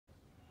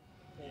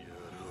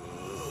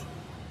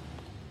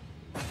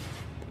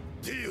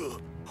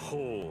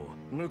ほ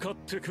う、向かっ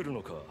てくる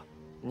のか。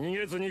逃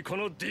げずにこ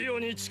のディオ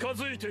に近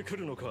づいてく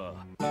るの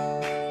か。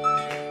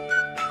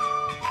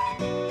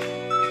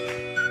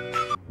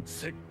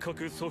せっか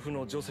く祖父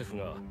のジョセフ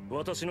が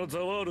私のザ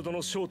ワールド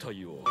の正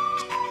体を。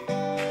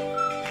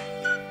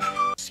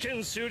試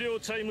験終了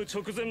チャイム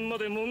直前ま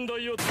で問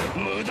題を。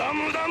無駄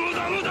無駄無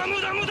駄無駄無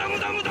駄無駄無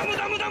駄無駄無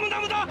駄無駄無駄無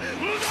駄無駄。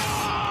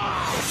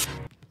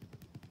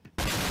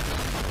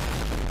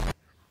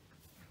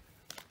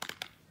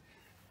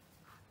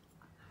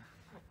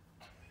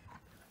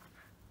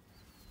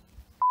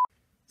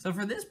So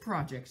for this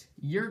project,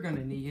 you're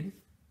gonna need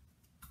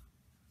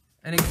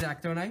an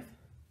X-Acto knife,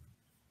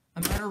 a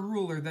metal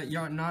ruler that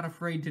you're not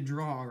afraid to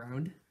draw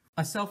around,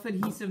 a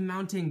self-adhesive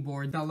mounting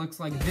board that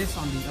looks like this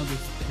on the other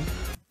side,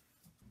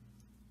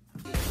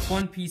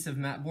 one piece of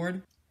mat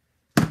board,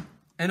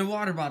 and a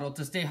water bottle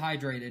to stay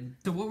hydrated.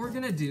 So what we're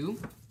gonna do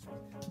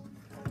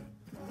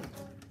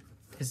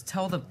is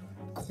tell the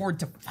cord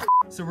to f***.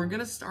 So we're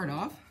gonna start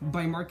off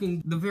by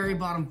marking the very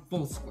bottom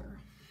full square.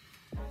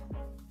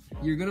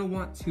 You're gonna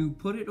want to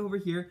put it over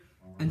here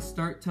and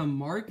start to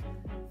mark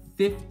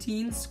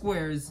 15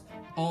 squares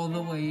all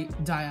the way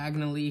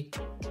diagonally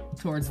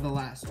towards the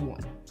last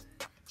one.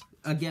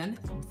 Again,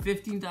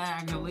 15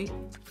 diagonally,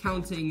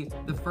 counting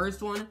the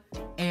first one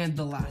and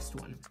the last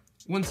one.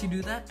 Once you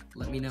do that,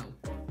 let me know.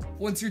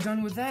 Once you're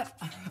done with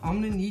that,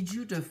 I'm gonna need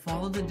you to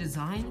follow the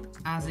design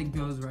as it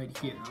goes right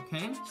here,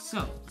 okay?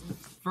 So,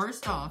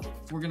 first off,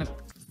 we're gonna,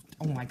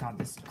 oh my god,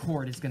 this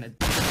cord is gonna,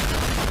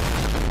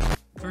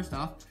 first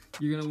off,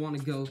 you're gonna wanna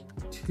go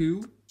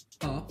 2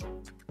 up,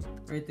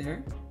 right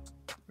there,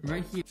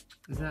 right here.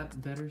 Is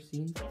that better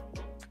seen?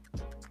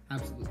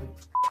 Absolutely.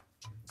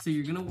 So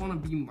you're gonna wanna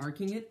be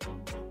marking it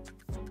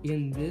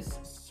in this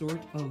sort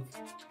of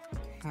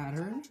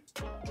pattern.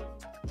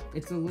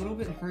 It's a little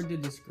bit hard to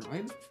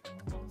describe,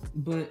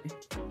 but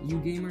you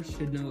gamers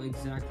should know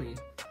exactly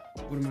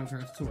what a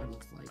Minecraft sword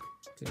looks like.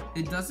 Okay.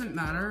 It doesn't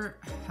matter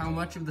how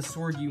much of the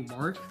sword you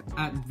mark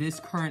at this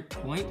current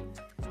point,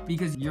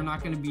 because you're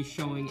not going to be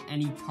showing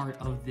any part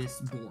of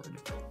this board,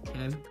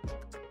 okay?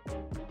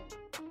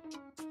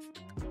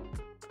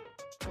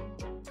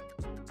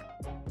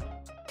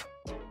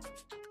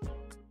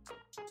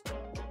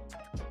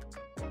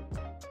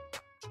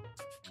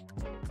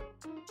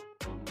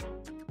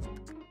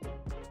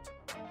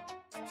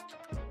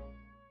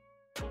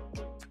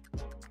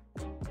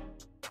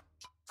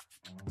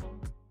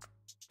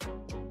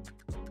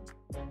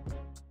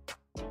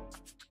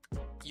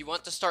 You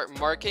want to start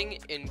marking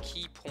in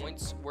key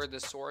points where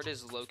the sword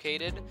is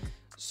located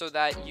so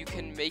that you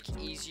can make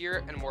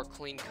easier and more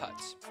clean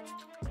cuts.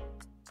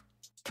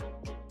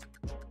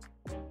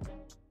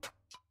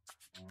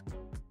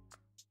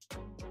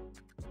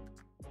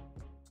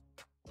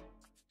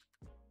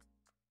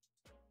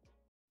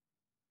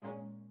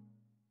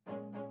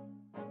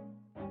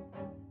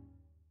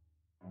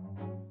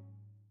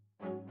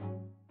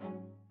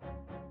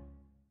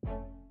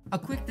 A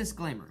quick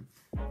disclaimer.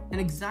 An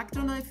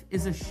X-Acto knife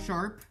is a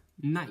sharp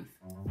knife.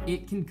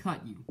 It can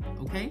cut you,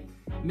 okay?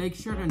 Make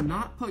sure to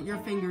not put your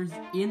fingers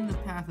in the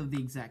path of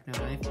the X-Acto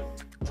knife,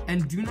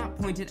 and do not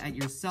point it at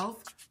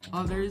yourself,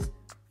 others,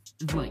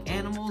 like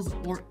animals,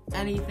 or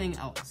anything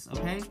else,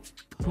 okay?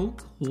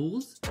 Poke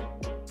holes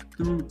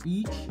through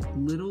each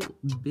little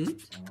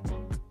bit,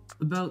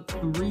 about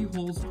 3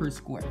 holes per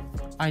square.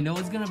 I know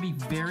it's gonna be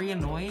very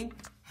annoying,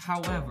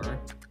 however,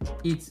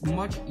 it's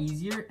much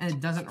easier and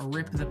it doesn't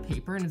rip the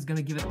paper and it's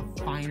gonna give it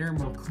a finer,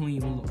 more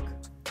clean look.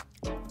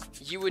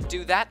 You would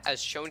do that as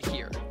shown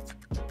here.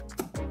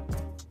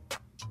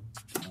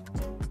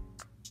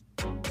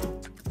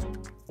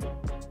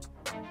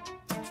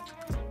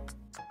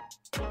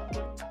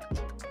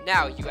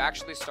 Now you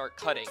actually start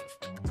cutting.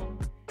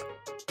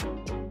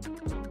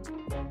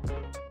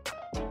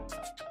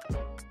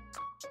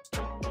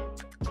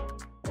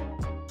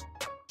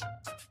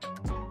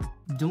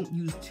 Don't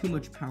use too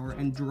much power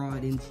and draw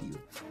it into you.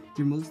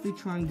 You're mostly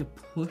trying to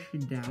push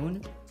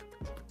down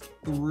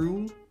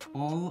through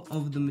all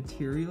of the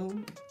material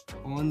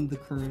on the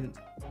current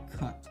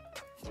cut.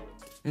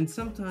 And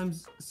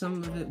sometimes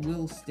some of it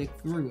will stick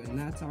through, and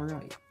that's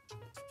alright.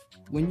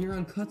 When you're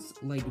on cuts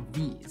like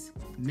these,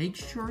 make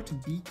sure to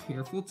be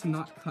careful to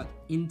not cut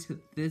into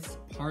this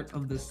part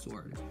of the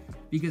sword.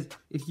 Because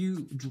if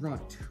you draw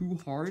too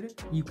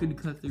hard, you could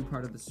cut through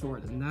part of the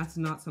sword, and that's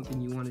not something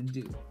you want to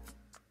do.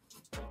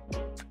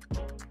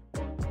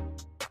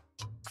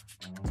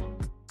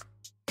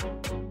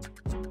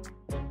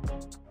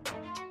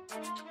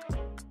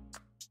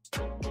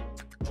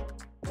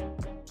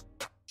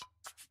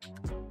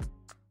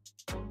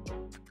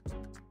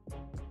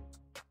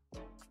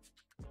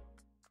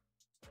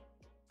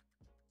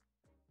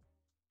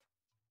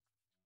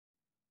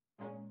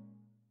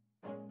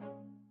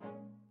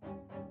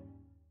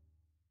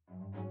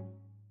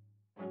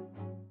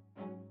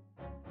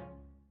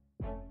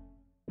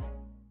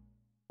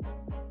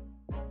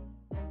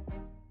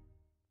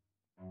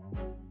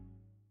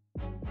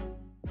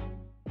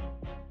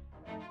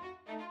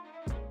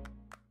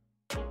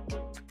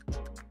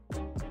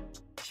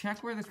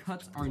 check where the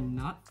cuts are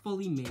not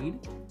fully made,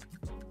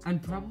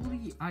 and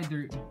probably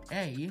either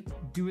A,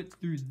 do it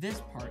through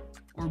this part,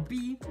 or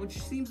B,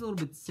 which seems a little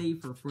bit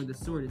safer for the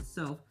sword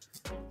itself,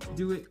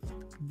 do it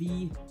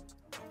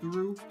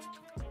through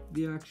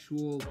the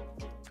actual,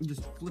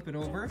 just flip it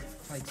over,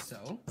 like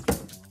so,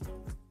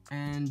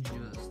 and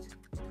just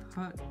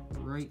cut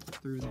right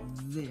through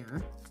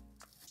there.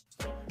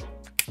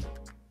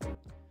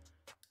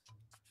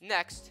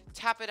 Next,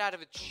 tap it out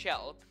of its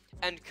shell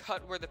and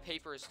cut where the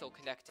paper is still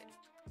connected.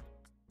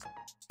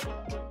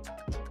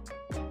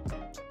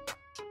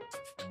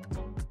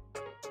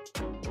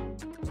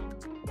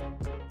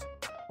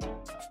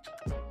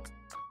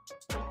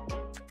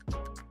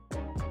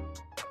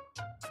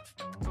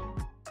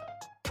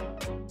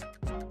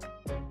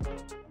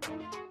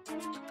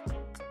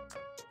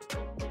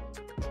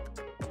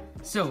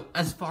 So,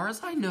 as far as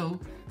I know,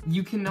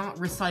 you cannot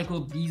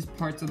recycle these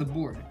parts of the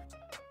board.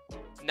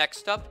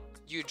 Next up,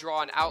 you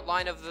draw an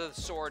outline of the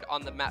sword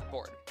on the mat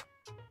board.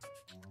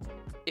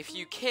 If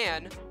you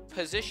can,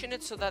 position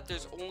it so that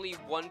there's only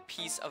one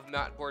piece of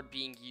mat board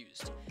being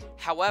used.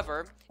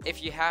 However,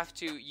 if you have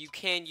to, you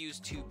can use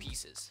 2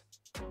 pieces.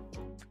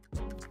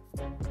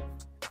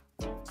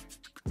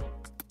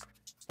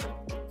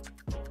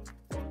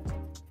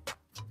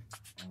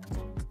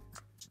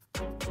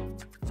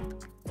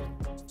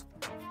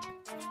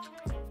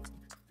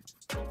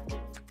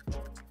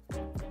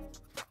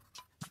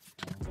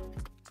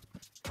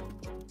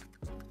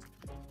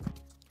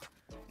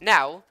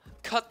 Now,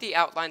 cut the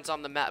outlines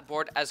on the mat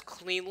board as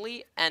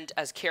cleanly and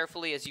as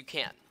carefully as you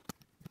can.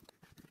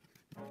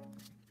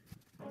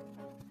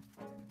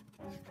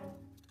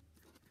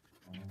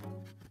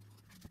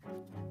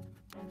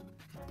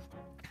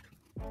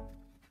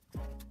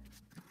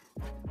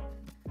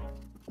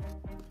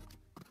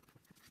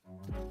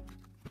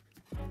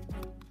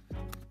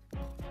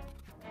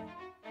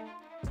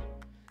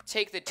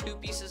 Take the 2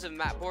 pieces of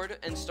mat board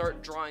and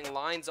start drawing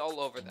lines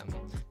all over them.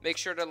 Make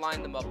sure to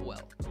line them up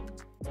well.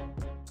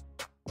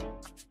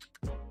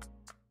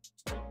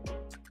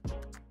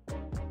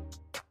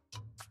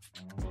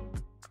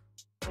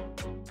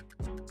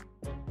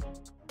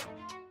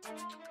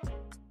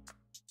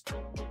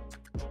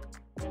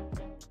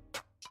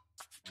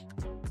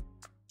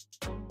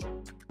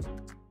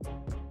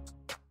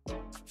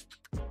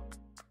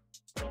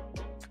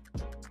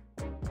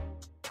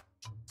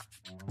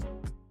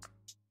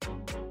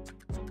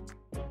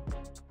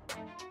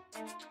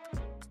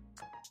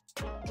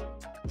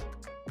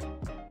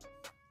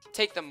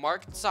 Take the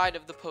marked side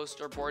of the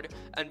poster board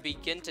and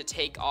begin to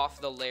take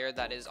off the layer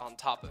that is on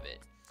top of it.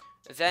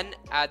 Then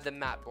add the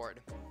mat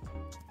board.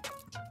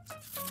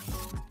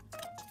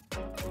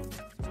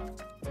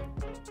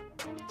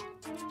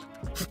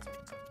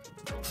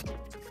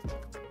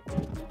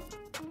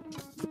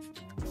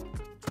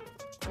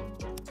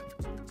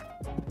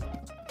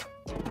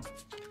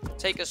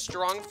 Take a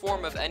strong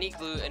form of any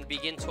glue and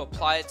begin to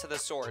apply it to the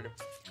sword.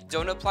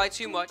 Don't apply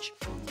too much,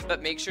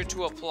 but make sure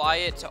to apply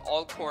it to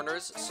all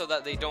corners so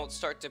that they don't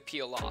start to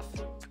peel off.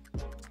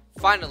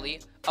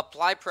 Finally,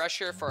 apply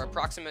pressure for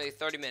approximately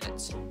 30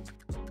 minutes.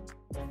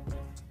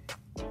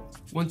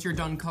 Once you're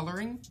done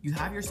coloring, you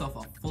have yourself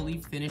a fully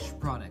finished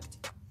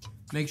product.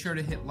 Make sure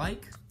to hit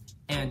like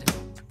and